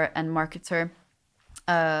PR and marketer,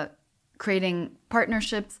 creating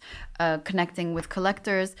partnerships, connecting with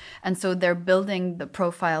collectors. And so they're building the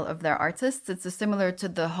profile of their artists. It's similar to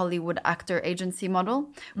the Hollywood actor agency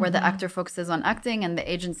model, where the actor focuses on acting and the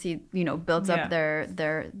agency, builds up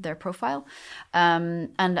their profile.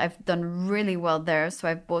 And I've done really well there. So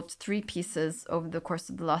I've bought 3 pieces over the course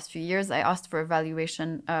of the last few years. I asked for a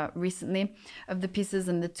valuation recently of the pieces,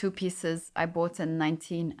 and the 2 pieces I bought in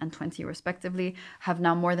 19 and 20 respectively have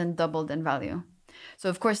now more than doubled in value. So,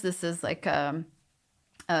 of course, this is like,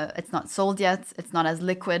 it's not sold yet. It's not as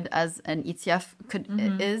liquid as an ETF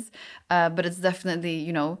is, but it's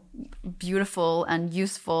definitely, beautiful and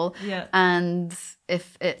useful. Yeah. And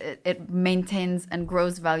if it maintains and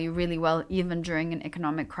grows value really well, even during an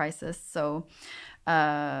economic crisis. So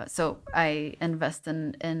I invest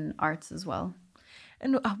in arts as well.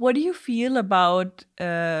 And what do you feel about,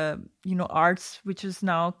 arts, which is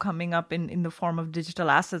now coming up in the form of digital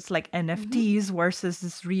assets like NFTs versus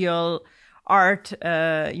this real art,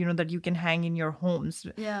 that you can hang in your homes?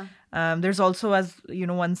 Yeah. There's also, as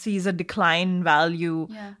one sees a decline in value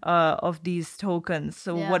of these tokens.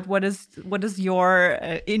 So what is your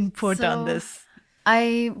input on this?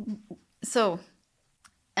 So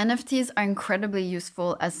NFTs are incredibly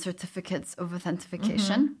useful as certificates of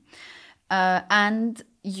authentication. And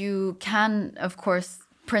you can, of course,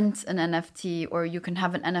 print an NFT, or you can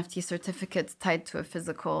have an NFT certificate tied to a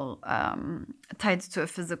physical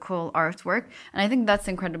artwork. And I think that's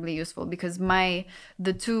incredibly useful because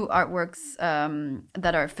the two artworks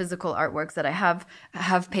that are physical artworks that I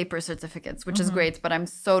have paper certificates, which is great. But I'm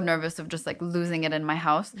so nervous of just like losing it in my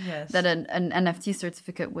house that an NFT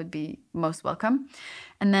certificate would be most welcome.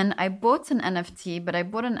 And then I bought an NFT, but I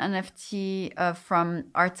bought an NFT from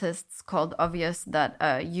artists called Obvious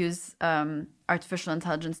that use artificial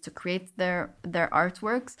intelligence to create their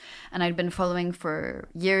artworks. And I'd been following for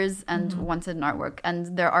years and wanted an artwork.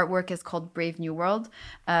 And their artwork is called Brave New World,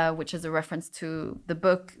 which is a reference to the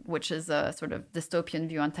book, which is a sort of dystopian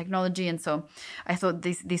view on technology. And so I thought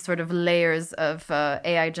these sort of layers of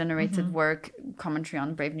AI-generated work, commentary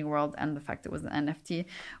on Brave New World, and the fact it was an NFT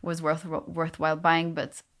was worthwhile buying.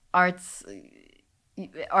 But art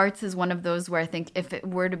is one of those where I think if it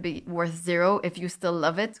were to be worth zero, if you still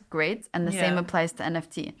love it, great. And the same applies to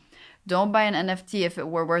NFT. Don't buy an NFT if it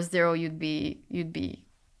were worth zero, you'd be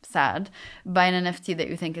sad. Buy an NFT that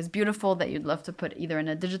you think is beautiful, that you'd love to put either in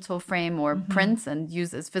a digital frame or print and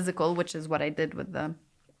use as physical, which is what I did with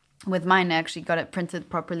mine. I actually got it printed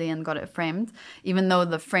properly and got it framed, even though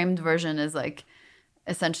the framed version is like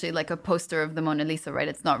essentially like a poster of the Mona Lisa, right?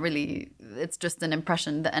 It's not really, it's just an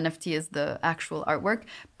impression. The NFT is the actual artwork,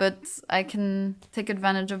 but I can take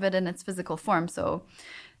advantage of it in its physical form. So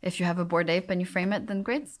if you have a Bored Ape and you frame it, then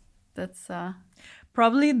great. That's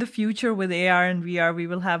probably in the future with AR and VR, we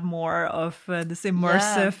will have more of this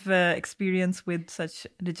immersive experience with such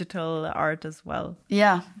digital art as well.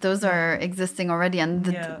 Yeah, those are existing already. And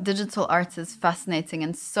the digital art is fascinating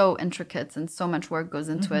and so intricate and so much work goes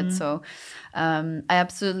into it. So I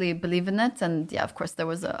absolutely believe in it. And of course, there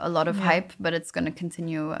was a lot of hype, but it's going to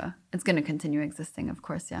continue. It's going to continue existing, of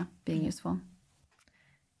course, being useful.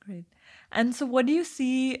 Great. And so what do you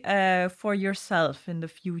see for yourself in the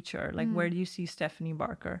future? Like, where do you see Stephanie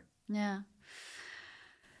Barker? Yeah,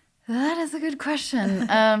 that is a good question.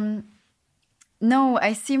 No,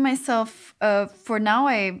 I see myself, for now,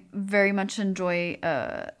 I very much enjoy,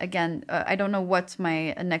 I don't know what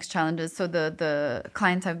my next challenge is. So the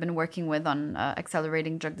client I've been working with on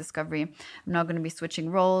accelerating drug discovery, I'm now going to be switching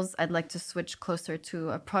roles. I'd like to switch closer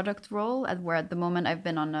to a product role, where at the moment I've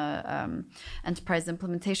been on a enterprise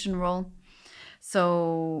implementation role.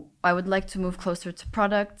 So I would like to move closer to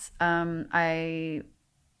product. I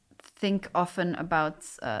think often about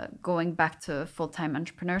going back to full-time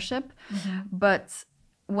entrepreneurship. But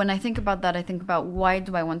when I think about that, I think about why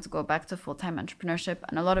do I want to go back to full-time entrepreneurship?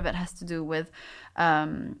 And a lot of it has to do with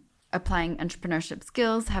applying entrepreneurship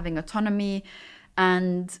skills, having autonomy,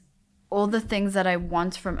 and all the things that I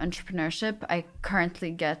want from entrepreneurship, I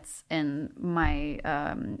currently get in my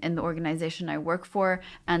in the organization I work for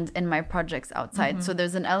and in my projects outside. So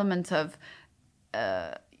there's an element of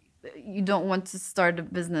you don't want to start a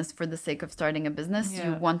business for the sake of starting a business.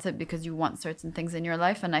 You want it because you want certain things in your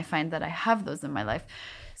life, and I find that I have those in my life.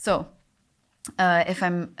 So if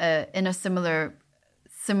I'm in a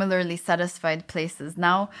similarly satisfied places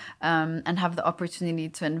now and have the opportunity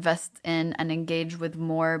to invest in and engage with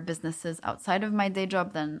more businesses outside of my day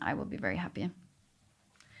job, then I will be very happy.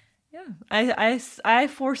 Yeah, I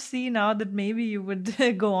foresee now that maybe you would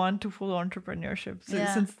go on to full entrepreneurship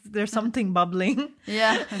since there's something bubbling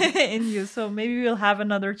in you. So maybe we'll have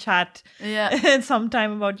another chat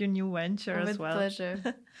sometime about your new venture as well. With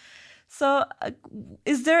pleasure. So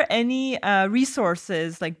is there any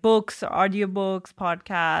resources like books or audiobooks,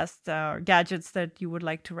 podcasts, or gadgets that you would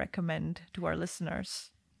like to recommend to our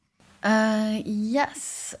listeners?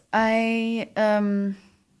 Yes,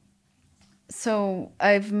 So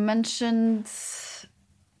I've mentioned Selma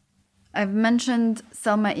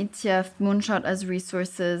ETF, Moonshot as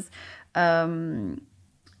resources.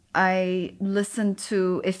 I listen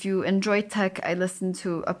to, if you enjoy tech, I listen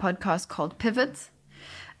to a podcast called Pivot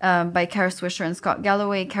by Kara Swisher and Scott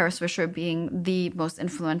Galloway. Kara Swisher being the most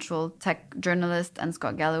influential tech journalist and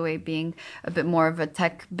Scott Galloway being a bit more of a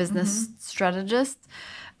tech business strategist.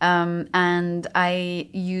 And I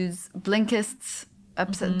use Blinkist.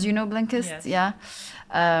 Do you know Blinkist? Yes. Yeah.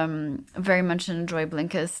 Very much enjoy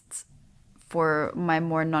Blinkist for my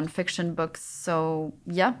more nonfiction books. So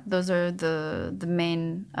yeah, those are the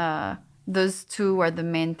main. Those two are the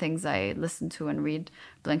main things I listen to and read: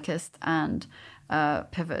 Blinkist and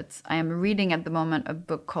Pivot. I am reading at the moment a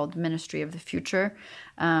book called Ministry of the Future,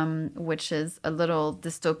 which is a little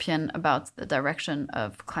dystopian about the direction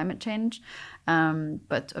of climate change,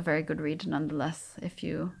 but a very good read nonetheless if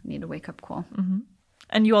you need a wake-up call. Mm-hmm.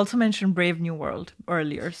 And you also mentioned Brave New World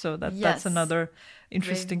earlier, so that's another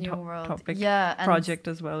interesting topic, project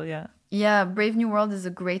as well, Yeah, Brave New World is a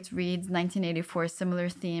great read, 1984, similar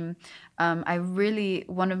theme.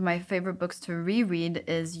 One of my favorite books to reread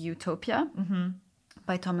is Utopia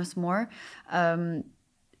by Thomas More.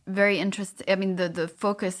 Very interesting. I mean, the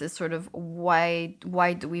focus is sort of why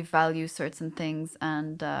do we value certain things,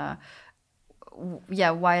 and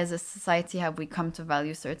why as a society have we come to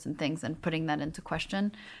value certain things, and putting that into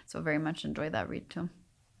question. So very much enjoy that read too.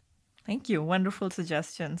 Thank you. Wonderful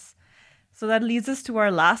suggestions. So that leads us to our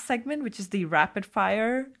last segment, which is the rapid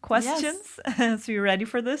fire questions. Yes. So you ready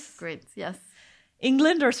for this? Great, yes.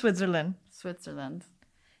 England or Switzerland? Switzerland.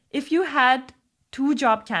 If you had 2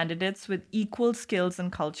 job candidates with equal skills and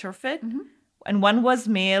culture fit, and one was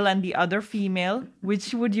male and the other female,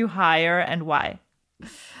 which would you hire and why?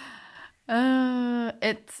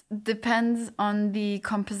 It depends on the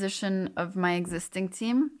composition of my existing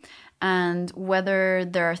team and whether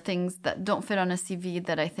there are things that don't fit on a CV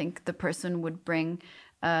that I think the person would bring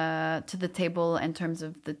to the table in terms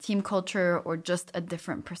of the team culture, or just a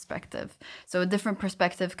different perspective. So a different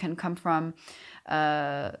perspective can come from,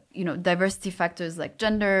 diversity factors like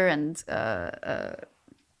gender and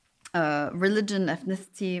religion,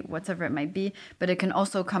 ethnicity, whatever it might be. But it can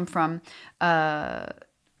also come from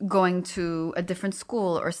going to a different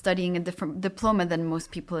school or studying a different diploma than most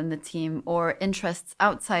people in the team, or interests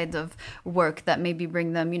outside of work that maybe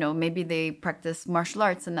bring them, maybe they practice martial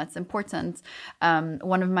arts and that's important.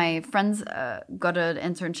 One of my friends got an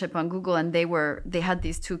internship on Google, and they had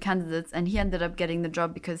these 2 candidates, and he ended up getting the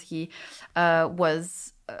job because he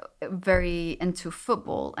was very into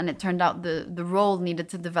football, and it turned out the role needed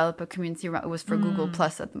to develop a community around. It was for Google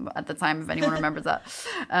Plus at the time, if anyone remembers that,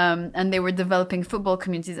 and they were developing football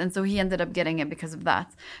communities, and so he ended up getting it because of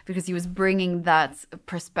that, because he was bringing that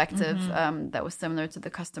perspective that was similar to the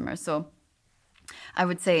customer. So I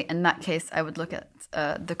would say in that case, I would look at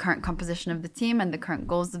the current composition of the team and the current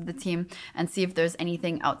goals of the team, and see if there's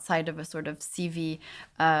anything outside of a sort of CV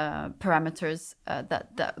parameters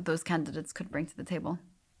that those candidates could bring to the table.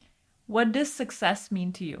 What does success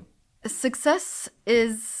mean to you? Success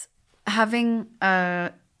is having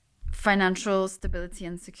financial stability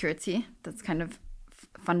and security. That's kind of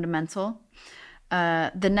fundamental.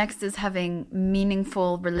 The next is having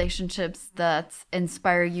meaningful relationships that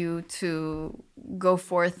inspire you to go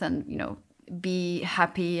forth and, be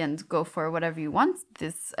happy and go for whatever you want.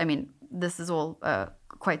 This is all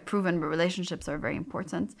quite proven, but relationships are very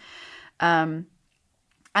important.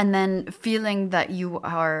 And then feeling that you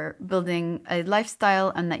are building a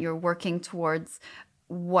lifestyle and that you're working towards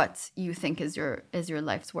what you think is your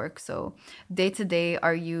life's work. So day to day,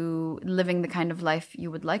 are you living the kind of life you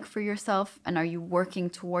would like for yourself? And are you working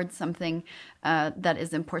towards something that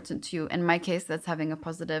is important to you? In my case, that's having a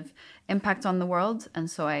positive impact on the world. And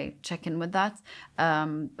so I check in with that.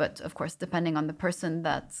 But of course, depending on the person,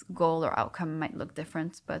 that goal or outcome might look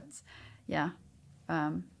different. But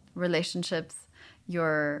relationships,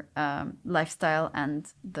 your lifestyle,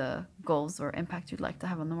 and the goals or impact you'd like to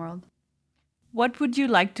have on the world. What would you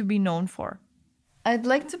like to be known for? I'd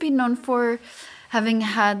like to be known for having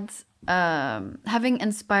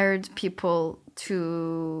inspired people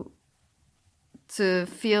to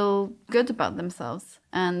feel good about themselves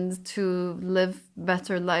and to live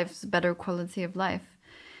better lives, better quality of life.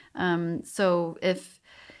 So if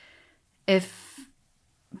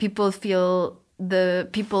people feel, the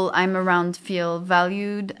people I'm around feel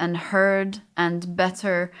valued and heard and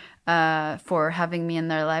better for having me in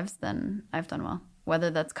their lives, then I've done well, whether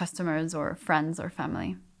that's customers or friends or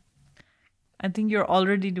family. I think you're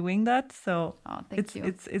already doing that. So thank you.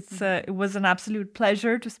 It was an absolute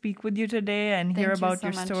pleasure to speak with you today and hear about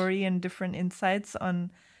your story and different insights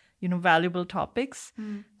on, valuable topics.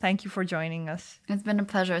 Thank you for joining us. It's been a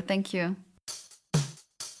pleasure. Thank you.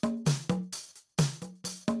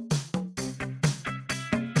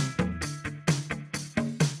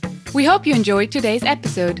 We hope you enjoyed today's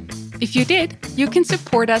episode. If you did, you can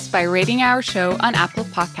support us by rating our show on Apple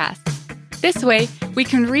Podcasts. This way, we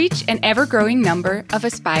can reach an ever-growing number of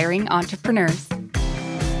aspiring entrepreneurs.